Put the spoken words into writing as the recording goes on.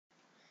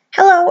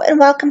Hello and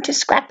welcome to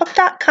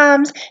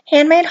Scrapbook.com's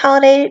Handmade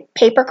Holiday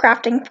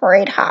Papercrafting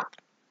Parade Hop.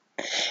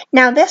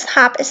 Now this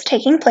hop is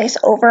taking place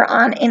over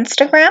on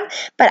Instagram,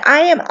 but I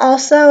am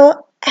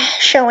also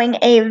showing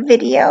a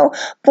video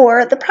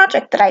for the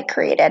project that I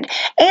created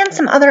and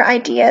some other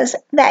ideas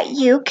that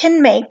you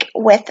can make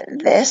with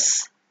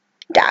this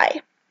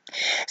die.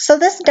 So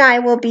this die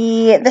will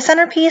be the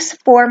centerpiece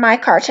for my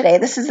card today.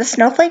 This is the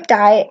snowflake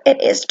die.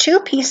 It is 2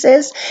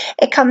 pieces.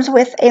 It comes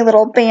with a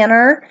little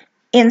banner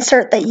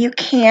insert that you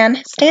can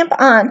stamp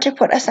on to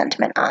put a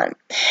sentiment on.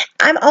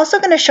 I'm also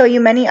going to show you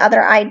many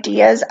other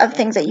ideas of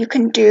things that you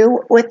can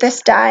do with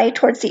this die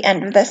towards the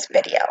end of this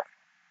video.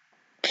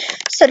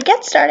 So to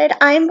get started,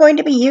 I'm going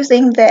to be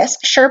using this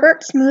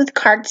Sherbert Smooth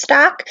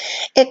cardstock.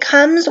 It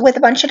comes with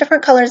a bunch of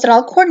different colors that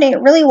all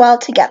coordinate really well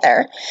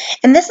together.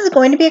 And this is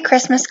going to be a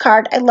Christmas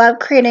card. I love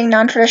creating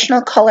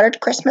non-traditional colored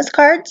Christmas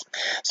cards.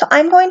 So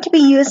I'm going to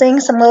be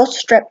using some little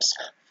strips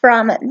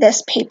from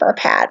this paper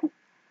pad.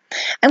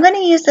 I'm going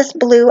to use this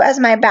blue as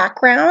my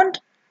background,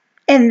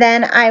 and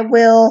then I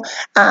will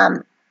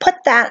put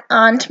that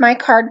onto my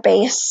card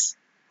base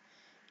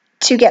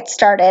to get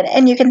started.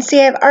 And you can see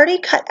I've already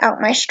cut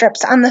out my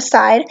strips on the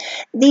side.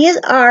 These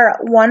are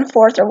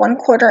 1/4 or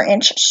 1/4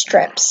 inch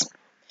strips.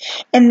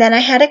 And then I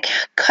had to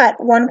cut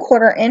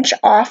 1/4 inch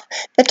off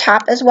the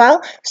top as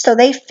well, so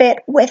they fit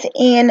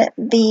within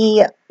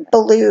the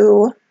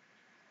blue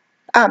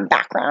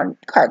background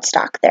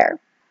cardstock there.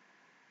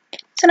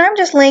 So now I'm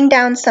just laying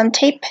down some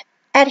tape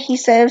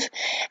adhesive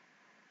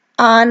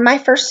on my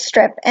first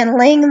strip and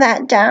laying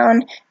that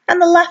down on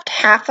the left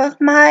half of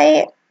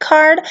my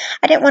card.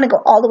 I didn't want to go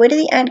all the way to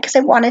the end because I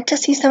wanted to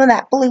see some of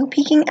that blue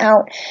peeking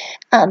out,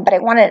 but I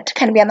wanted it to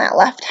kind of be on that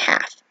left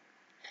half.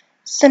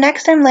 So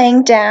next I'm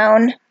laying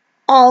down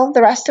all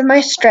the rest of my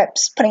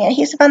strips, putting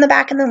adhesive on the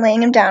back and then laying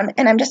them down,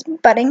 and I'm just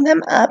butting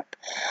them up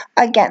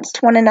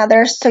against one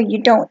another so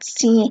you don't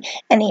see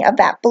any of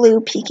that blue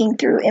peeking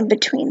through in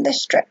between the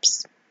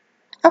strips.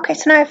 Okay,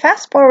 so now I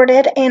fast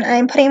forwarded and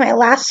I'm putting my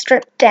last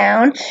strip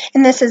down,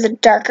 and this is a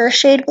darker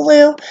shade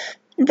blue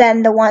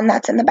than the one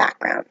that's in the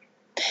background.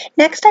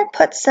 Next I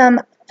put some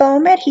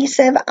foam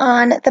adhesive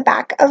on the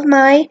back of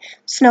my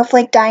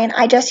snowflake die, and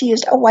I just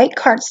used a white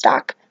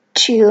cardstock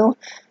to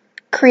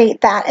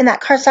create that, and that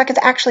cardstock is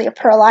actually a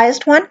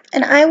pearlized one,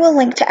 and I will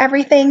link to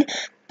everything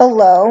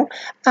below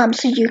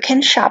so you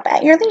can shop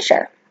at your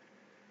leisure.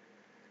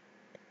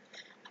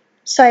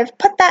 So I've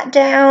put that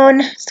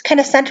down,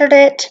 kind of centered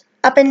it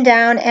up and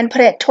down, and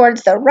put it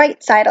towards the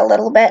right side a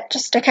little bit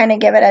just to kind of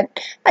give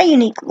it a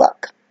unique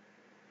look.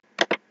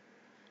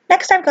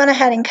 Next I've gone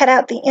ahead and cut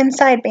out the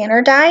inside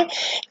banner die,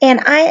 and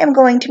I am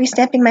going to be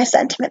stamping my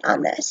sentiment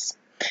on this.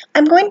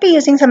 I'm going to be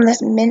using some of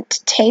this mint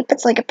tape.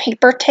 It's like a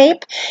paper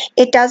tape.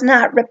 It does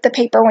not rip the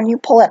paper when you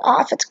pull it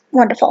off. It's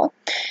wonderful.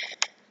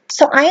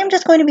 So I am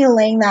just going to be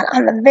laying that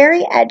on the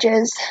very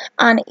edges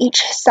on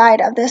each side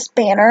of this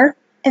banner,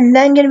 and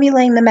then going to be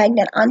laying the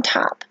magnet on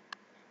top.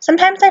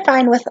 Sometimes I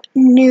find with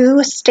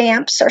new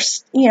stamps or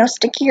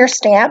stickier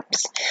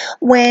stamps,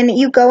 when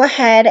you go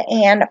ahead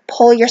and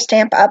pull your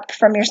stamp up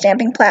from your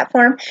stamping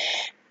platform,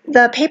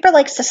 the paper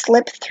likes to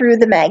slip through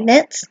the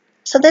magnets.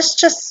 So this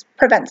just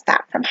prevents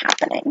that from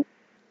happening.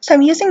 So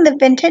I'm using the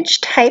vintage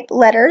type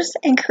letters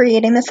and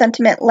creating the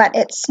sentiment "Let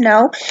It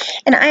Snow,"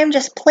 and I am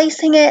just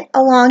placing it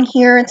along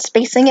here and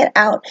spacing it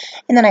out,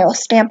 and then I will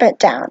stamp it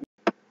down.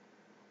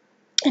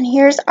 And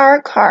here's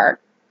our card.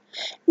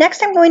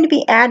 Next I'm going to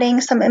be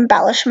adding some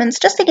embellishments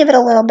just to give it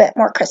a little bit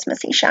more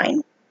Christmassy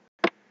shine.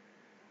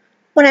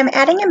 When I'm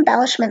adding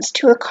embellishments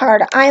to a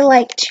card, I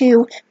like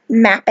to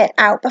map it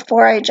out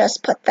before I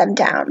just put them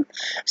down.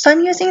 So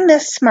I'm using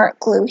this smart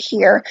glue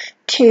here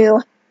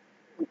to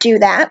do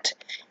that.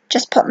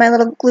 Just put my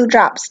little glue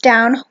drops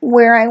down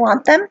where I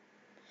want them,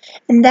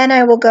 and then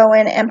I will go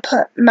in and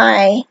put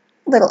my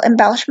little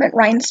embellishment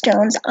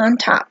rhinestones on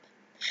top.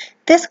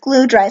 This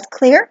glue dries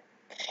clear,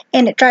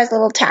 and it dries a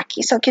little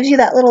tacky, so it gives you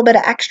that little bit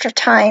of extra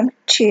time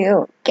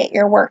to get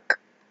your work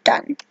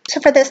done. So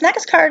for this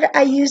next card,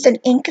 I used an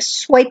ink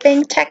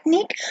swiping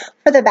technique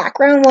for the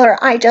background where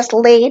I just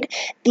laid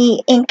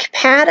the ink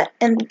pad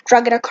and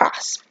drug it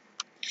across.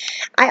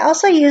 I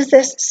also use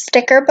this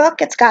sticker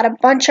book. It's got a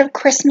bunch of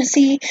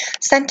Christmassy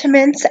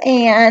sentiments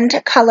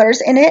and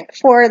colors in it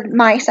for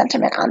my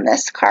sentiment on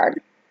this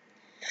card.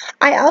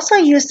 I also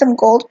used some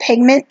gold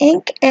pigment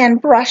ink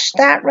and brushed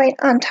that right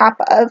on top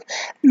of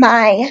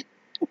my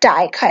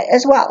die cut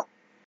as well.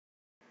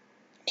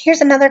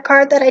 Here's another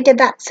card that I did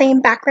that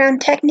same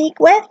background technique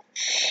with,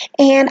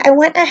 and I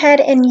went ahead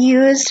and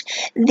used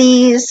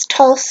these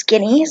tall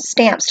skinny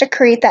stamps to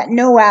create that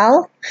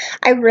Noel.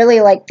 I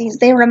really like these.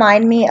 They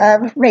remind me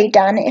of Ray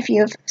Dunn, if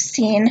you've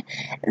seen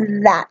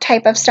that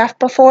type of stuff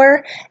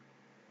before.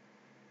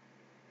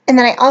 And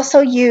then I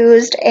also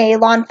used a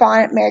Lawn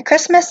Fawn Merry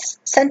Christmas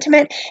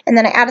sentiment, and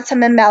then I added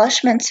some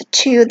embellishments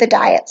to the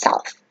die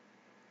itself.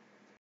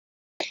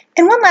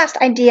 And one last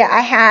idea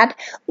I had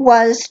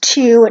was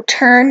to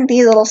turn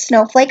these little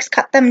snowflakes,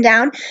 cut them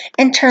down,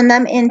 and turn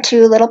them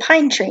into little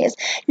pine trees.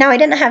 Now, I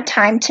didn't have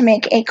time to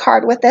make a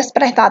card with this,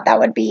 but I thought that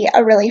would be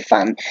a really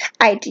fun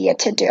idea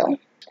to do.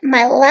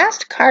 My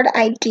last card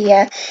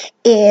idea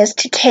is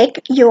to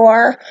take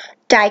your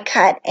die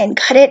cut and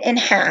cut it in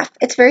half.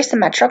 It's very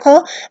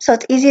symmetrical, so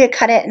it's easy to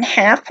cut it in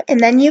half, and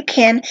then you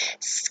can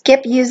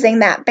skip using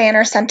that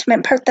banner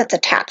sentiment part that's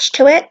attached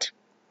to it.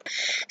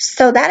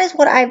 So that is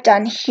what I've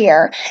done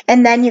here,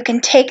 and then you can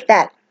take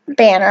that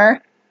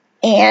banner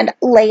and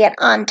lay it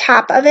on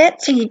top of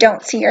it so you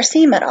don't see your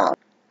seam at all.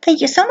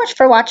 Thank you so much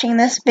for watching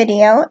this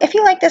video. If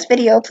you like this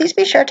video, please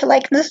be sure to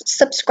like and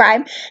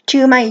subscribe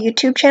to my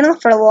YouTube channel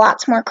for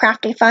lots more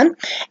crafty fun.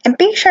 And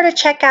be sure to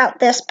check out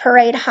this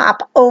parade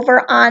hop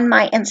over on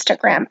my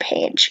Instagram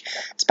page,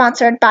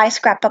 sponsored by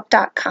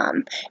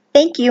scrapbook.com.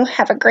 Thank you.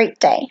 Have a great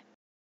day.